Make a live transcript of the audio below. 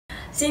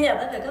Xin chào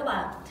tất cả các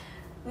bạn.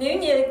 Nếu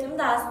như chúng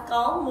ta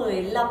có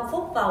 15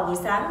 phút vào buổi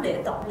sáng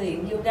để tập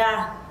luyện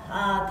yoga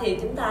thì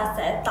chúng ta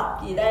sẽ tập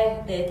gì đây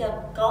để cho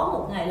có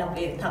một ngày làm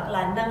việc thật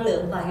là năng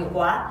lượng và hiệu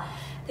quả.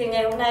 Thì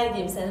ngày hôm nay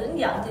Diễm sẽ hướng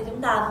dẫn cho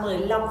chúng ta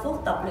 15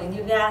 phút tập luyện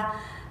yoga.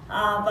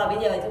 Và bây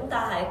giờ chúng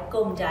ta hãy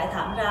cùng trải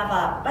thẳng ra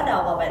và bắt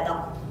đầu vào bài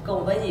tập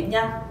cùng với Diễm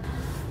nha.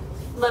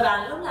 Mời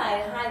bạn lúc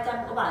này hai chân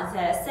của bạn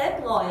sẽ xếp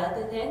ngồi ở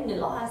tư thế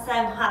nửa hoa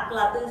sen hoặc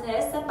là tư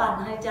thế xếp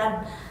bằng hai chân,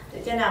 được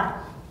chưa nào?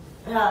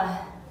 Rồi,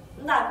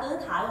 chúng ta cứ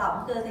thả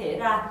lỏng cơ thể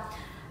ra.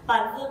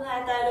 Bạn vươn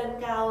hai tay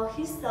lên cao,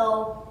 hít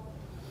sâu.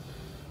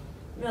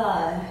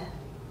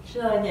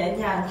 Rồi nhẹ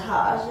nhàng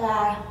thở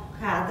ra,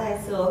 hạ tay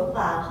xuống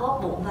và hốt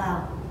bụng vào.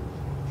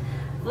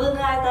 Vươn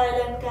hai tay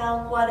lên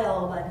cao qua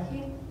đầu, bạn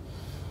hít.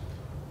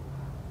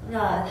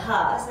 Rồi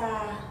thở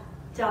ra,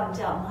 chậm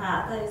chậm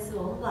hạ tay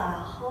xuống và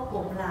hốt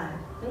bụng lại.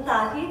 Chúng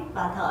ta hít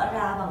và thở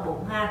ra bằng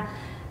bụng ha.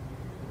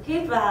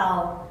 Hít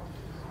vào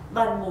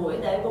bằng mũi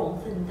đẩy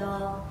bụng phình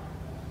to.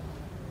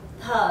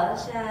 Thở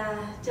ra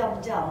chậm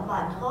chậm,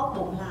 bạn hốt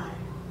bụng lại.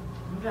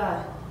 Rồi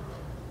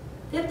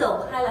tiếp tục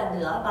hai lần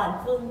nữa, bạn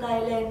vươn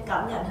tay lên,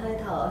 cảm nhận hơi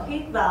thở,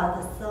 hít vào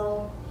thật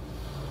sâu.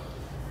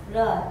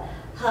 Rồi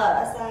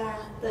thở ra,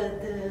 từ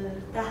từ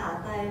ta hạ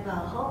tay và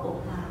hốt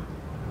bụng vào.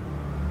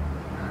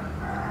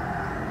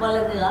 Một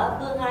lần nữa,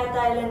 vươn hai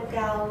tay lên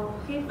cao,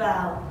 hít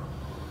vào.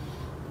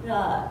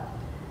 Rồi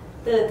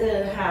từ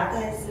từ hạ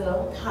tay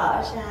xuống,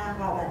 thở ra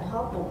và bạn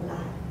hốt bụng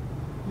lại.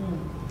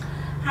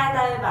 Hai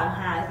tay bạn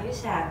hạ dưới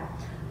sàn,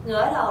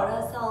 ngửa đầu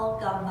ra sau,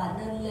 cầm bạn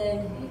nâng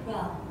lên, hít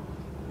vào.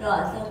 Rồi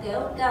sau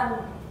kéo căng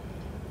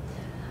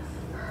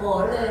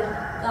cổ lên,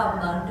 cầm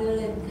bạn đưa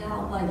lên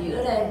cao và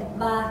giữ đây.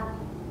 3,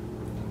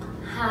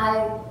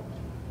 2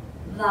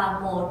 và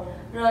 1.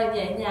 Rồi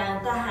nhẹ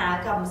nhàng ta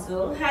hạ cầm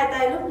xuống. Hai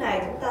tay lúc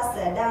này chúng ta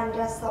sẽ đan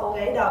ra sau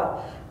gáy đầu,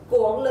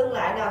 cuộn lưng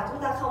lại nào,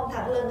 chúng ta không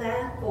thẳng lưng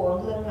ha,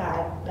 cuộn lưng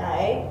lại,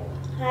 đẩy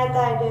hai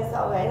tay đưa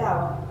sau gáy đầu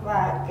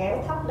và kéo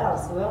thấp đầu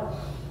xuống.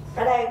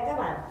 Ở đây các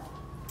bạn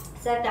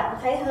sẽ cảm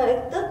thấy hơi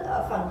tức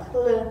ở phần thắt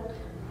lưng.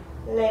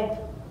 Lên,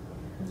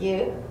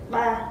 giữ.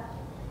 3,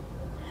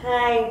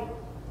 2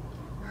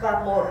 và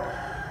 1.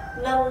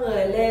 Nâng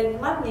người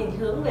lên, mắt nhìn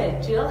hướng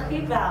về trước,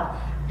 hít vào,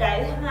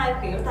 đẩy hai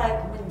khuỷu tay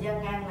của mình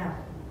dang ngang nào.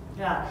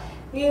 Rồi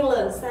nghiêng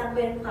lưng sang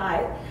bên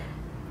phải,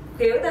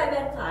 khuỷu tay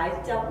bên phải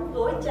chống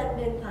gối chân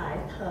bên phải,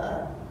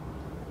 thở.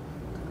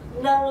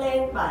 Nâng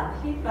lên, bạn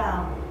hít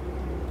vào.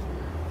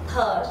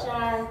 Thở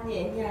ra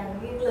nhẹ nhàng,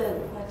 nghiêng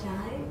lưng qua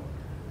trái.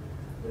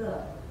 Rồi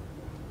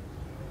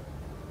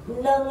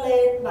nâng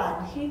lên,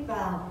 bạn hít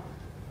vào.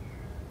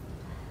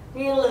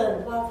 Nghiêng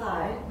lưng qua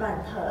phải, bạn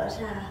thở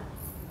ra.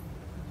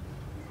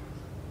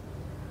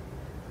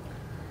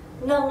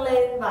 Nâng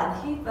lên, bạn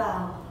hít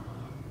vào.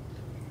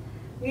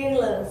 Nghiêng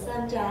lưng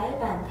sang trái,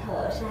 bạn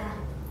thở ra.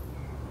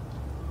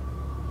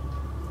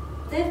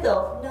 Tiếp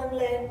tục nâng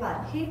lên,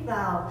 bạn hít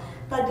vào.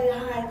 Ta đưa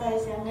hai tay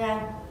sang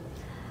ngang.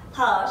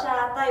 Thở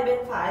ra, tay bên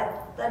phải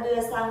ta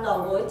đưa sang đầu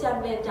gối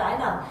chân bên trái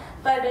nào.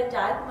 Tay bên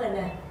trái của mình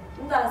này,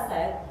 chúng ta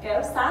sẽ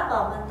kéo sát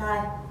vào bàn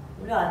tay.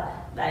 Rồi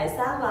đẩy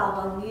sát vào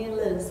và nghiêng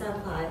lưng sang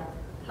phải,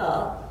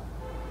 thở.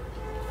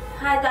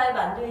 Hai tay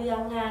bạn đưa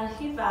dang ngang,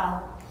 hít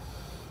vào.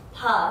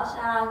 Thở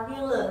ra,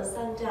 nghiêng lưng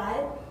sang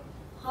trái,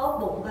 hốt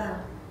bụng vào.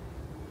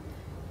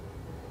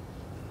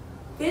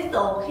 Tiếp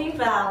tục hít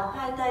vào,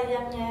 hai tay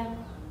dang ngang,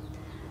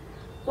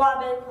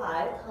 qua bên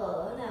phải,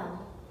 thở nào.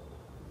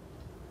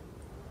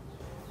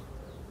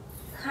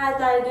 Hai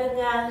tay đưa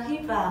ngang,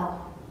 hít vào.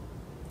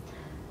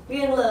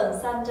 Nghiêng lưng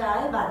sang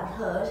trái, bạn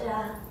thở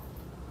ra.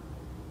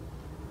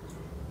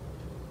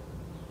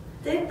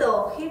 Tiếp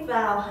tục hít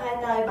vào, hai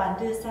tay bạn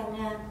đưa sang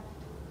ngang.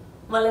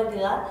 Một lần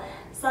nữa,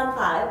 sang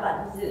phải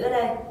bạn giữ ở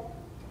đây.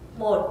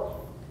 1,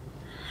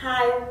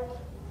 2,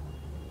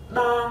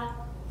 3,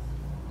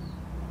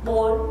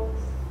 4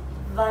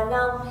 và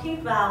 5. Hít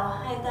vào,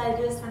 hai tay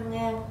đưa sang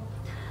ngang.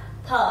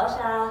 Thở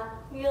ra,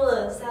 nghiêng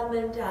lưng sang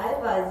bên trái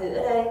và giữ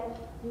ở đây.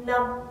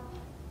 5,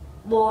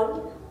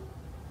 4,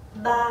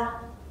 3,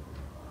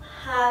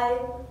 2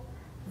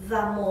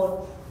 và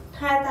 1.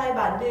 Hai tay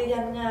bạn đưa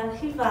dang ngang,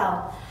 hít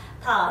vào.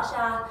 Thở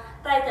ra,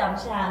 tay chạm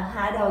sàn,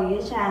 hạ đầu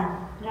dưới sàn.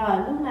 Rồi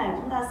lúc này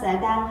chúng ta sẽ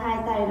đan hai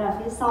tay ra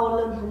phía sau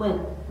lưng của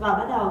mình và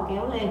bắt đầu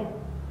kéo lên.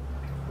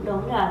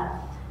 Đúng rồi,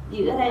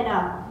 giữ ở đây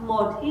nào.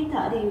 1, hít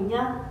thở đều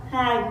nhá.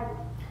 2,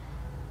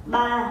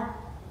 3,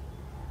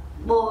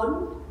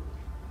 4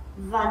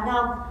 và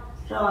 5.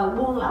 Rồi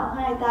buông lỏng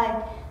hai tay,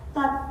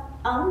 ta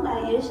ấn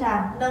tay dưới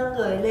sàn, nâng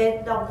người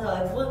lên, đồng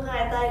thời vươn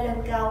hai tay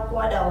lên cao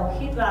qua đầu,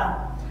 hít vào.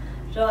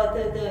 Rồi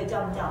từ từ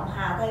chậm chậm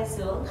hạ tay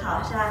xuống, thở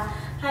ra.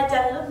 Hai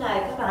chân lúc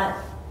này các bạn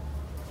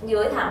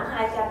duỗi thẳng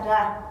hai chân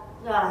ra.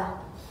 Rồi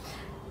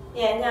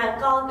nhẹ nhàng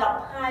co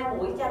gập hai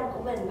mũi chân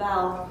của mình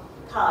vào,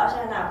 thở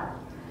ra nào.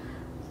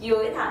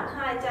 Duỗi thẳng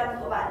hai chân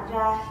của bạn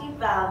ra, hít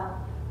vào.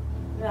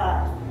 Rồi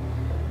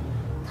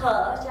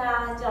thở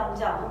ra, chậm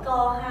chậm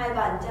co hai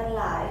bàn chân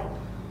lại.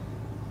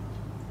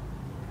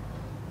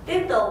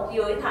 Tiếp tục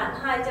duỗi thẳng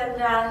hai chân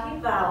ra,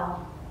 hít vào.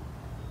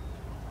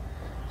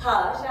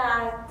 Thở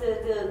ra, từ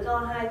từ co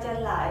hai chân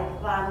lại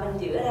và mình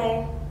giữ ở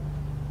đây.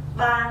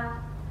 3,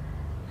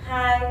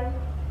 2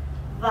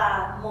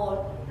 và 1.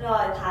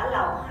 Rồi thả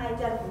lỏng hai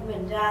chân của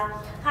mình ra.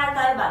 Hai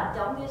tay bạn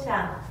chống dưới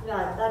sàn. Rồi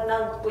ta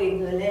nâng quỳ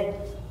người lên.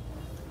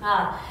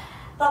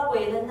 Ta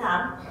quỳ lên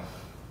thẳng.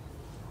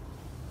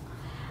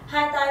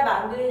 Hai tay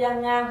bạn đưa ra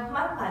ngang,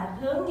 mắt bạn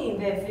hướng nhìn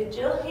về phía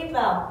trước, hít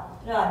vào.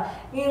 Rồi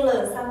nghiêng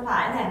lườn sang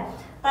phải này.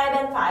 Tay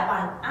bên phải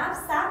bạn áp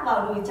sát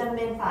vào đùi chân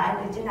bên phải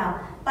được chưa nào?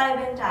 Tay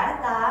bên trái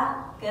ta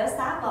kéo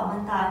sát vào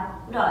bên tay.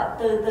 Rồi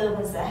từ từ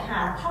mình sẽ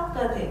hạ thấp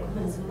cơ thể của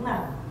mình xuống nào.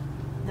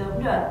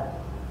 Đúng rồi.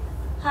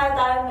 Hai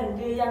tay mình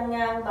đưa ra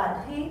ngang, bạn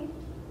hít.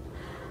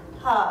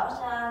 Thở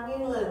ra,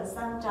 nghiêng lườn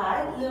sang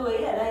trái. Lưu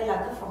ý ở đây là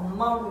cái phần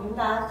mông của chúng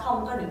ta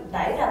không có được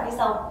đẩy ra phía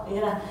sau.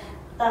 Nghĩa là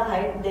ta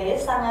phải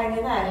để sang ngay như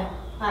thế này,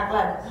 hoặc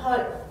là hơi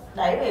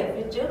đẩy về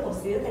phía trước một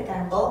xíu thì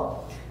càng tốt.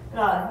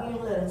 Rồi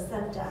nghiêng lườn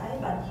sang trái,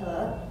 bạn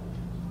thở.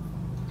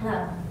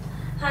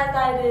 Hai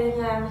tay đưa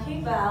ngang, hít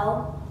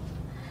vào.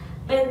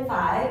 Bên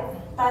phải,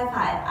 tay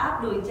phải áp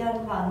đùi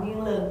chân và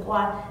nghiêng lườn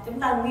qua. Chúng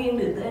ta nghiêng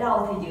được tới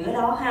đâu thì giữ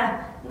đó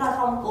ha. Chúng ta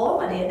không cố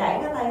mà để đẩy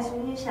cái tay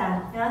xuống dưới sàn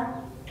nhá.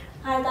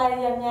 Hai tay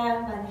ra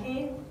ngang, bạn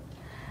hít.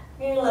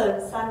 Nghiêng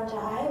lườn sang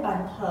trái,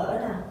 bạn thở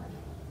nè.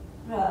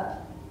 Rồi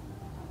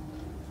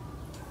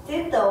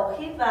tiếp tục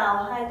hít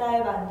vào, hai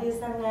tay bạn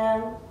đưa sang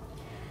ngang.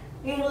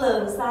 Nghiêng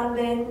lườn sang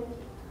bên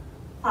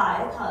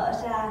phải, thở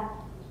ra.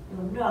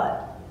 Đúng rồi.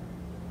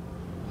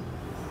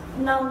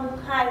 Nâng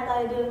hai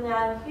tay đưa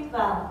ngang, hít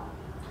vào.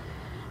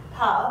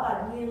 Thở,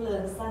 bạn nghiêng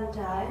lườn sang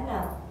trái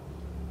nào.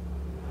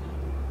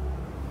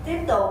 Tiếp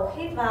tục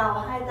hít vào,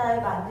 hai tay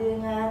bạn đưa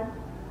ngang.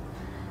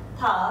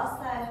 Thở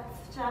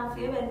sang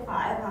phía bên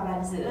phải và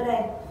bạn giữ ở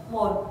đây.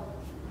 1,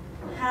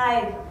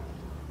 2,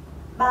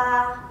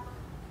 3,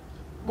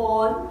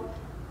 4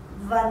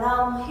 và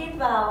 5. Hít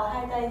vào,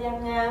 hai tay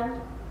dang ngang.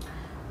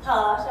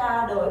 Thở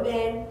ra, đổi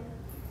bên.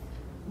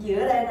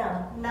 Giữ ở đây nào.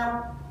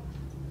 5,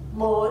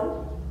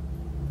 4,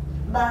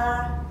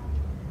 3,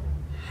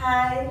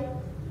 2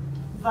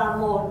 và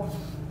 1.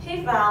 Hít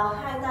vào,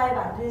 hai tay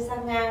bạn đưa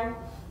sang ngang.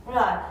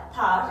 Rồi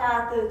thở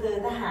ra, từ từ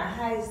ta hạ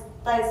hai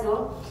tay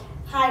xuống.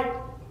 Hai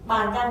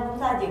bàn chân chúng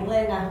ta dựng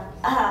lên nè.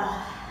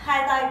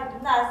 Hai tay của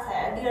chúng ta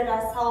sẽ đưa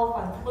ra sau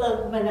phần thắt lưng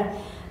của mình này.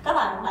 Các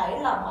bạn đẩy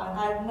lòng bàn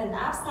tay của mình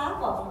áp sát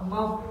vào phần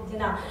mông. Thế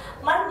nào?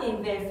 Mắt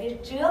nhìn về phía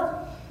trước.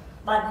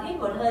 Bạn hít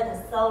một hơi thật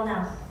sâu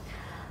nào.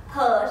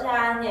 Thở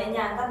ra, nhẹ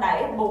nhàng ta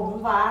đẩy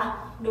bụng và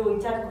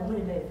đùi chân của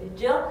mình về phía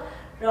trước.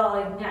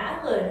 Rồi ngã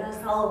người ra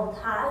sau,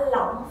 thả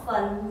lỏng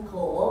phần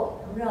cổ.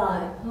 Đúng rồi,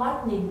 mắt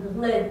nhìn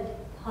hướng lên.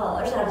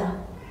 Thở ra nào.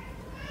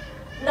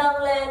 Nâng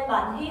lên,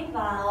 bạn hít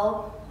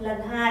vào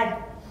lần 2.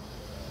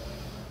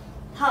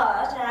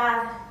 Thở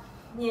ra,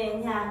 nhẹ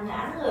nhàng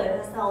ngã người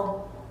ra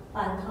sau,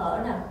 bạn thở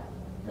nào.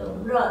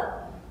 Đúng rồi.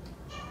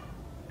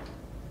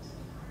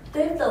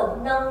 Tiếp tục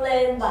nâng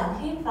lên, bạn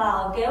hít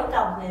vào, kéo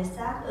cằm về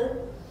sát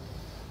ức.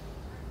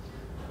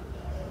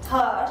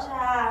 Thở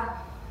ra,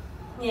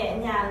 nhẹ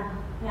nhàng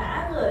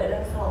ngã người ra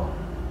sau.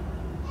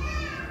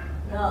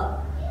 Rồi.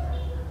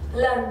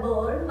 Lần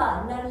 4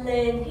 bạn nâng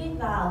lên, hít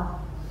vào.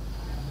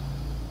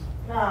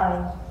 Rồi,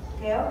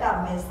 kéo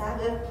cằm về sát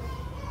ức.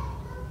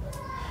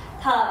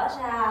 Thở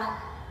ra,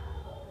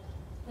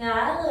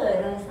 ngã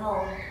người ra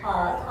sau,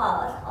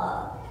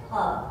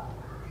 thở.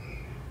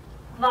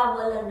 Và một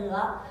lần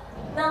nữa,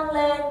 nâng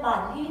lên,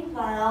 bạn hít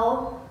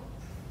vào.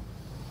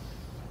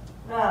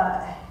 Rồi.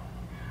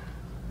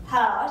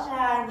 Thở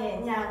ra, nhẹ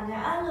nhàng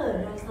ngã người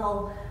ra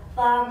sau.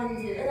 Và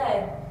mình giữ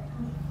đây.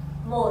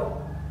 1,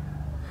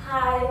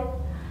 2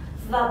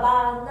 và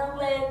 3. Nâng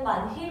lên,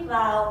 bạn hít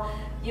vào,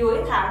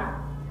 duỗi thẳng.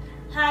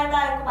 Hai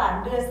tay của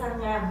bạn đưa sang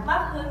ngang,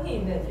 mắt hướng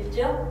nhìn về phía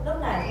trước.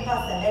 Lúc này chúng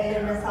ta sẽ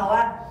lên ra sau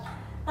ha.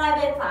 Tay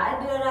bên phải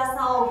đưa ra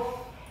sau,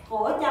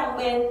 cổ chân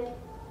bên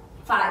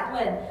phải của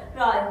mình.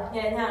 Rồi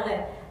nhẹ nhàng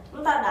này,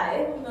 chúng ta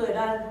đẩy người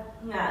ra,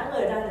 ngã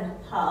người ra này,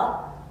 thở.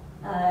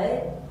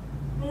 Đấy.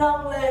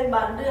 Nâng lên,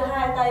 bạn đưa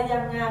hai tay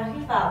dang ngang,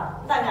 hít vào.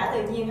 Chúng ta ngã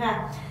tự nhiên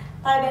ha.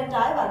 Tay bên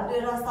trái bạn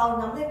đưa ra sau,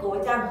 nắm lấy cổ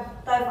chân.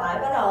 Tay phải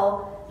bắt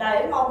đầu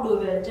đẩy mông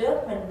đùi về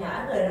trước, mình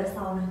ngã người ra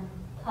sau này,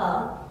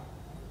 thở.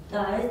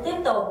 Đấy, tiếp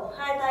tục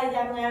hai tay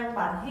dang ngang,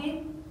 bạn hít.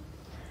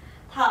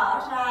 Thở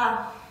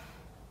ra,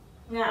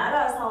 ngã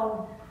ra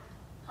sau,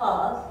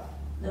 thở.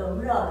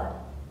 Đúng rồi.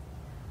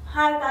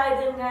 Hai tay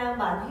đưa ngang,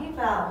 bạn hít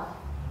vào.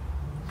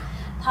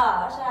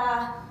 Thở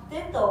ra,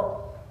 tiếp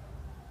tục.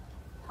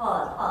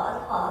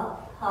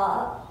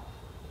 Thở.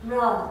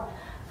 Rồi.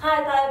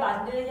 Hai tay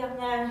bạn đưa dang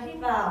ngang, hít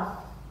vào.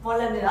 Một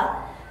lần nữa.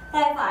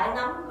 Tay phải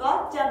nắm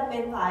gót chân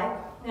bên phải,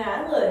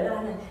 ngã người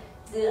ra này.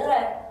 Giữa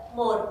đây.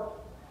 1,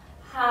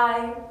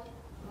 2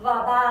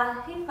 và 3.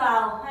 Hít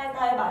vào, hai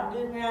tay bạn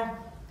đưa ngang.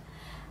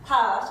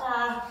 Thở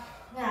ra,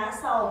 ngã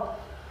sau.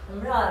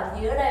 Đúng rồi,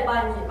 giữa đây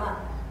 3 nhịp bạn.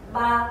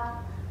 3,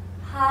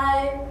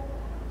 2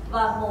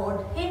 và 1.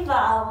 Hít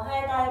vào,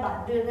 hai tay bạn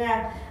đưa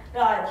ngang.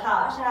 Rồi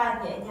thở ra,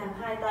 nhẹ nhàng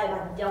hai tay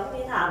bạn chống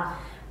cái thảm.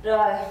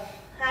 Rồi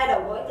hai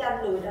đầu gối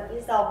chân lùi ra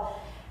phía sau.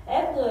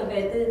 Ép người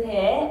về tư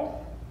thế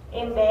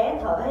em bé,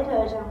 thở hết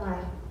hơi ra ngoài.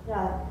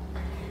 Rồi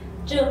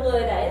Trường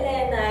người đẩy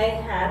lên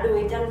này, hạ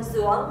đùi chân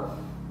xuống,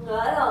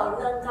 ngửa đầu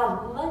nâng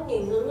cầm, mắt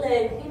nhìn hướng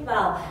lên, hít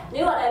vào.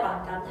 Nếu ở đây bạn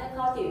cảm thấy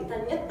khó chịu, ta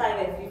nhấc tay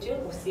về phía trước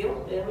một xíu,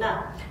 được không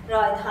nào?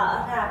 Rồi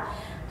thở ra,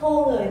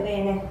 thu người về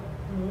này,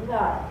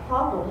 rồi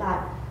hóp bụng lại.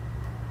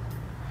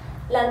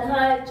 Lần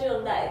 2,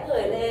 trường đẩy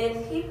người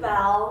lên, hít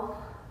vào,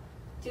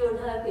 trường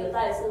hơi kiểu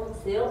tay xuống một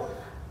xíu,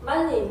 mắt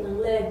nhìn hướng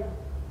lên.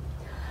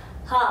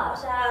 Thở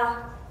ra,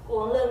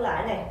 cuộn lưng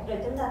lại này, rồi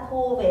chúng ta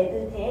thu về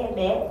tư thế em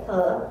bé,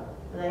 thở.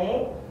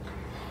 Đấy.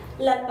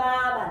 Lần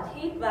 3, bạn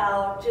hít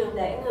vào, trường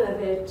đẩy người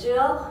về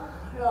trước,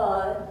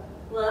 rồi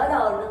ngửa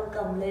đầu nâng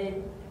cầm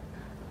lên.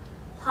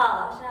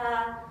 Thở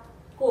ra,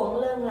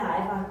 cuộn lưng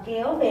lại và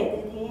kéo về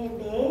tư thế em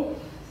bé.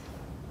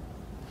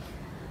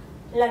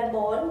 Lần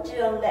 4,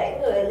 trường đẩy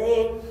người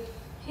lên,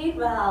 hít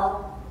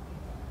vào,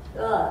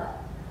 rồi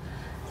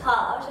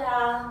thở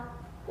ra,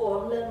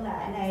 cuộn lưng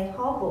lại này,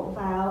 hóp bụng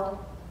vào.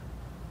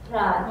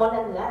 Rồi, một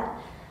lần nữa.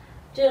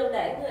 Trường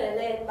đẩy người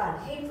lên, bạn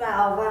hít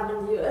vào và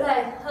mình giữa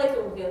đây, hơi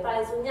trùng kiểu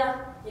tay xuống nha.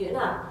 Giữ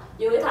nào,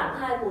 duỗi thẳng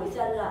hai mũi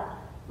chân lại.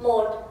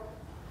 1,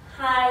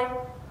 2,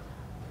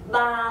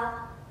 3,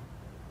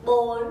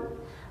 4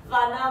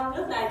 và 5.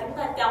 Lúc này chúng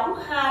ta chống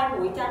hai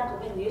mũi chân của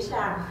mình dưới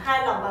sàn,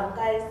 hai lòng bàn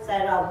tay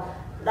xòe rộng,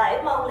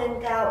 đẩy mông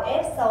lên cao,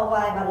 ép sâu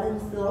vai và lưng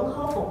xuống,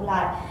 hóp bụng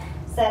lại,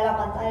 xòe lòng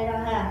bàn tay ra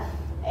ha,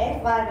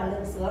 ép vai và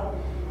lưng xuống.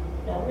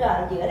 Đúng rồi,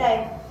 giữa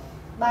đây.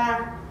 3,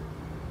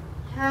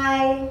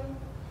 2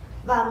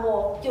 và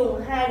 1,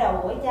 trùng hai đầu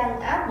gối chân,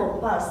 áp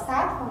bụng vào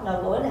sát phần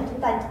đầu gối này,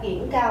 chúng ta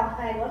kiễng cao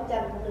hai gót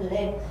chân của mình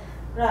lên.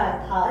 Rồi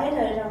thở hết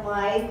hơi ra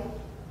ngoài,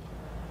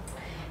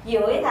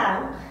 duỗi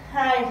thẳng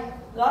hai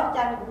gót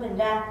chân của mình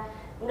ra.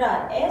 Đúng rồi,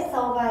 ép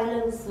sâu vai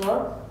lưng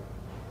xuống.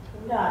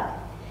 Đúng rồi,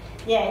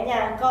 nhẹ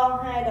nhàng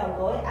cong hai đầu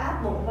gối,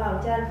 áp bụng vào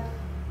chân.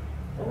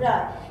 Đúng rồi,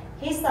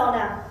 hít sâu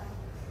nào.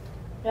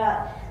 Rồi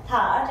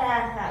thở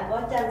ra, hạ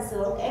gót chân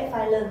xuống, ép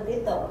vai lưng,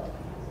 tiếp tục.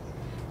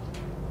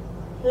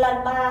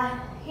 Lần 3,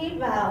 hít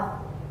vào,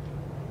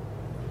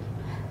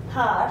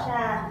 thở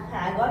ra,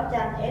 hạ gót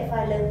chân, ép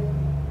vai lưng.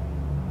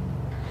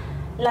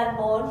 Lần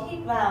 4, hít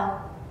vào,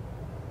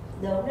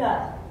 đúng rồi,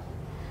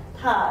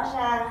 thở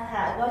ra,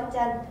 hạ gót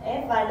chân,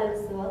 ép vai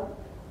lưng xuống.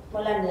 Một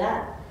lần nữa.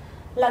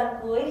 Lần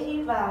cuối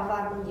hít vào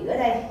và mình giữ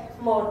đây.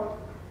 1,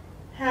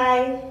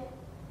 2,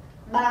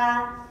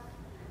 3,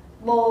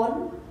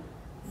 4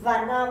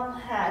 và 5,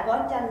 hạ gót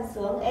chân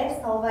xuống, ép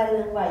sâu vai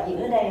lưng và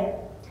giữ đây.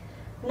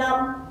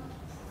 5,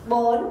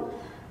 4,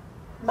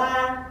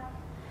 3,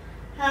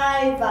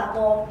 2 và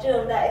 1,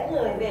 trường đẩy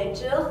người về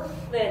trước,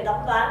 về tấm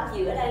ván,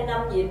 giữa đây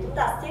 5 nhịp, chúng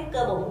ta siết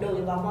cơ bụng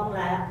đùi và mông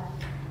lại.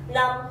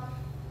 5,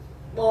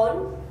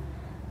 4,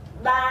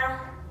 3,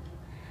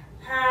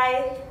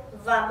 2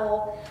 và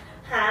 1,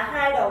 hạ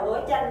hai đầu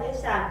gối chân dưới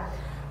sàn.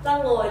 Ta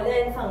ngồi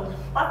lên phần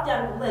bắp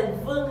chân của mình,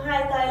 vươn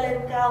hai tay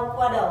lên cao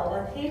qua đầu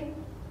và hít.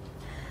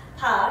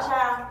 Thở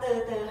ra,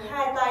 từ từ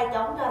hai tay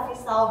chống ra phía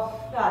sau.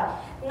 Rồi,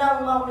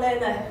 nâng mông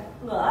lên này,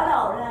 ngửa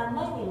đầu ra,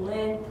 mắt nhìn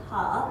lên,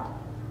 thở.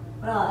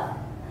 Rồi,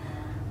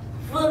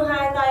 vươn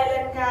hai tay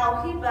lên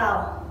cao, hít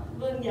vào,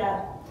 vươn dần.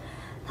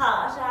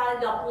 Thở ra,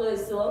 gập người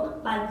xuống,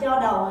 bàn cho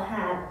đầu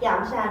hạ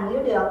chạm sàn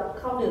nếu được,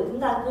 không được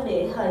chúng ta cứ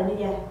để hơi như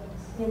vậy,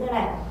 như thế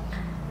này.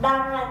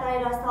 Đan hai tay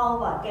ra sau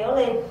và kéo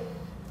lên.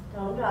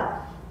 Đúng rồi.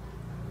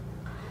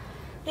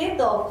 Tiếp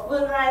tục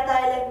vươn hai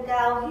tay lên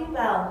cao, hít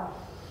vào.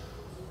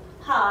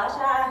 Thở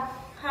ra,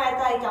 hai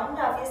tay chống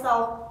ra phía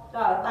sau.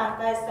 Rồi bàn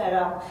tay xòe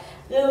rộng.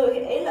 Lưu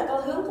ý là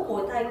cái hướng của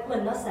mũi tay của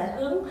mình nó sẽ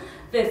hướng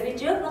về phía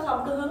trước, nó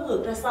không có hướng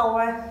ngược ra sau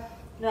ra.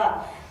 Rồi,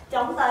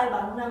 chống tay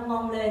bạn nâng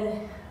mông lên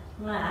này,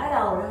 ngã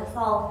đầu ra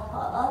sau,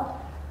 thở.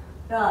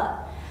 Rồi,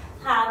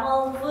 hạ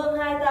mông, vươn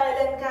hai tay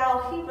lên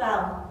cao, hít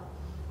vào.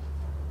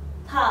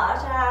 Thở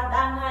ra,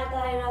 đan hai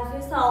tay ra phía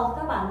sau,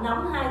 các bạn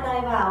nắm hai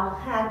tay vào,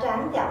 hạ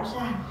trán chạm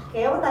sàn,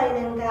 kéo tay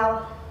lên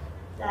cao.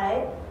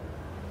 Đấy,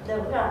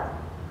 đúng rồi.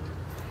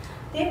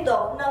 Tiếp tục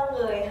nâng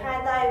người,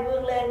 hai tay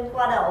vươn lên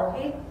qua đầu,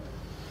 hít.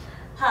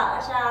 Thở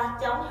ra,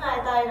 chống hai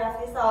tay ra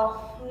phía sau,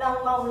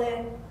 nâng mông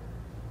lên.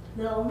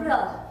 Đúng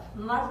rồi,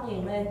 mắt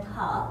nhìn lên,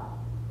 thở.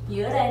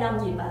 Giữa đây 5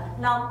 nhịp ạ.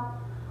 5,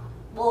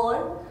 4,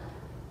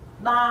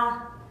 3,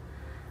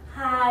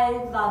 2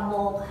 và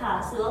 1,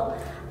 hạ xuống.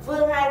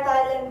 Vươn hai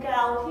tay lên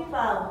cao, hít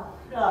vào.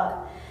 Rồi,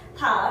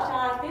 thở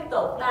ra, tiếp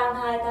tục đan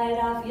hai tay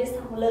ra phía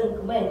sau lưng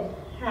của mình,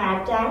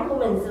 hạ trán của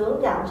mình xuống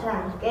chạm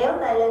sàn, kéo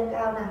tay lên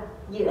cao nào.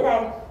 Giữa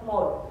đây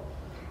 1,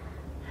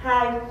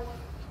 2,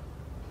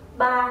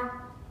 3,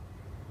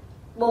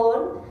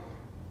 4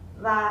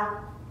 và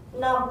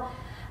 5.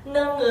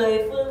 Nâng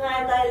người, vươn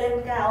hai tay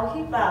lên cao,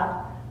 hít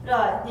vào.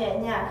 Rồi nhẹ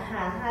nhàng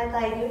hạ hai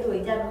tay dưới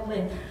đùi chân của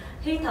mình.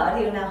 Hít thở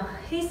đều nào,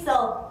 hít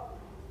sâu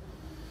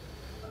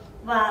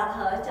và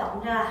thở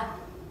chậm ra.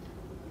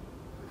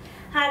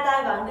 Hai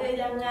tay bạn đưa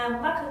ra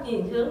ngang, mắt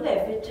nhìn hướng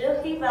về phía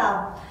trước, hít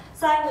vào.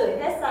 Xoay người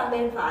hết sang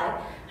bên phải,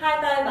 hai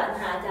tay bạn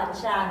hạ chạm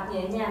sàn,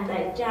 nhẹ nhàng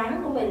đẩy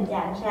trán của mình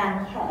chạm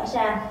sàn, thở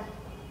ra.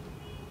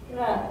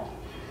 Rồi,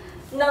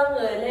 nâng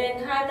người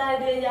lên, hai tay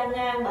đưa ra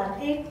ngang, bạn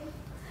hít.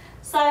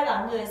 Xoay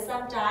bạn người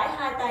sang trái,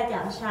 hai tay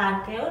chạm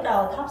sàn, kéo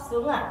đầu thấp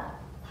xuống ạ.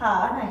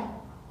 Thở này.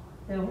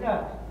 Đúng rồi.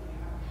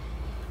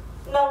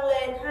 Nâng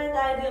lên, hai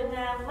tay đưa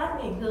ngang,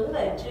 mắt nhìn hướng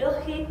về trước,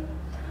 hít.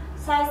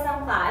 Xoay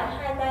sang phải,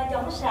 hai tay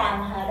chống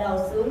sàn, hạ đầu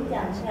xuống,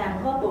 chạm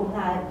sàn, hóp bụng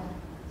lại.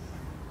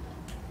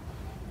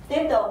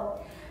 Tiếp tục.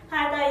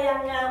 Hai tay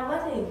dang ngang,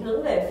 mắt nhìn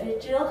hướng về phía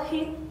trước,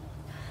 hít.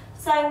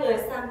 Xoay người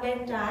sang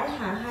bên trái,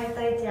 hạ hai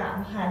tay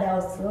chạm, hạ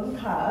đầu xuống,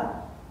 thở.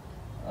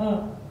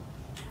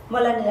 Một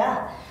lần nữa.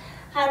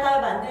 Hai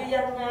tay bạn đưa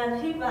dang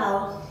ngang, hít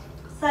vào.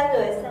 Xoay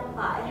người sang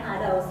phải, hạ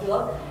đầu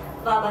xuống.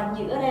 Và bạn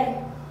giữ ở đây.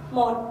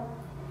 1,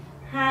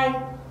 2,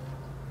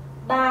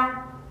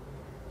 3,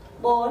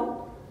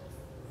 4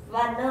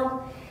 và 5.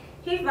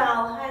 Hít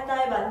vào, hai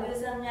tay bạn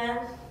đưa sang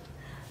ngang.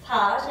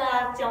 Thở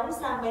ra, chống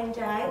sang bên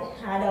trái,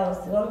 hạ đầu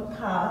xuống,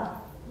 thở.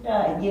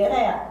 Rồi, giữa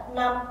đây ạ.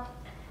 5,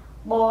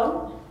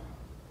 4,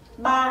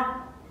 3,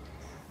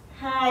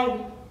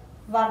 2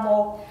 và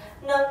 1.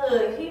 Nâng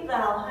người, hít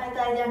vào, hai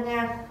tay dang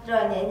ngang.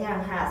 Rồi nhẹ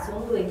nhàng hạ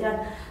xuống đùi chân.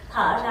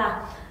 Thở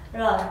ra.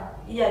 Rồi,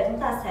 bây giờ chúng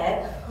ta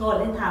sẽ ngồi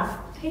lên thẳng.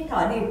 Hít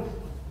thở đi.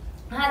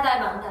 Hai tay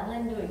bạn đặt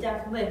lên đùi chân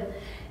của mình.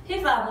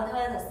 Hít vào một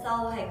hơi thật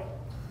sâu, hãy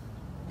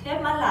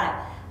khép mắt lại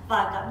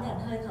và cảm nhận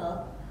hơi thở.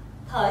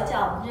 Thở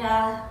chậm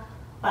ra,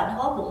 bạn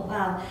hóp bụng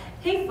vào.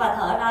 Hít và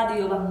thở ra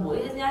đều bằng mũi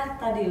hết nhé.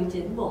 Ta điều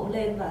chỉnh bụng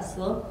lên và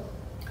xuống.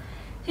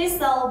 Hít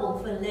sâu,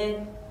 bụng phình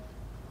lên.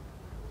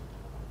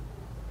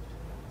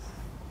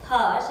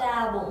 Thở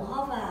ra, bụng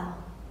hóp vào.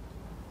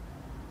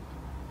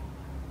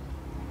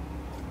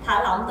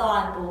 Thả lỏng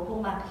toàn bộ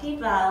khuôn mặt. Hít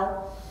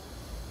vào,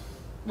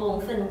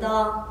 bụng phình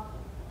to.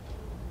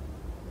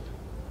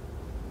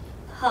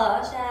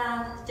 Thở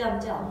ra,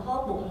 chậm chậm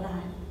hóp bụng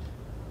lại.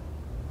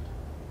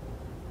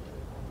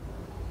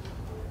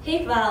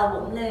 Hít vào,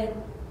 bụng lên.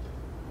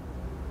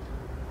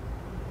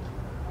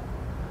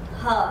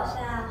 Thở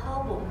ra,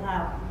 hóp bụng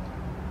vào.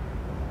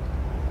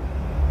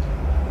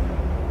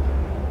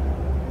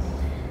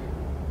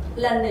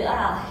 Lần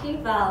nữa hít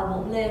vào,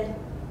 bụng lên.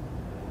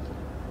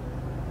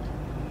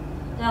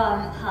 Rồi,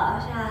 thở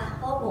ra,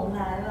 hóp bụng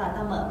lại và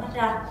ta mở mắt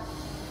ra.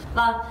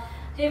 Vâng,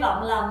 hy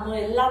vọng là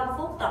 15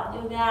 phút tập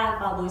yoga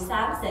vào buổi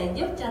sáng sẽ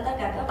giúp cho tất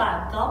cả các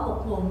bạn có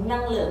một nguồn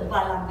năng lượng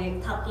và làm việc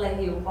thật là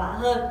hiệu quả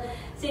hơn.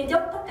 Xin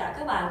chúc tất cả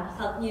các bạn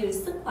thật nhiều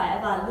sức khỏe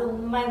và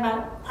luôn may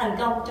mắn, thành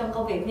công trong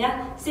công việc nhé.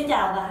 Xin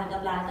chào và hẹn gặp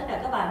lại tất cả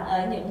các bạn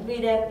ở những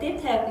video tiếp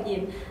theo của Diễm.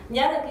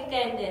 Nhớ đăng ký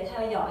kênh để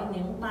theo dõi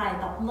những bài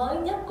tập mới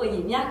nhất của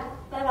Diễm nhé.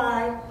 Bye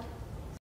bye.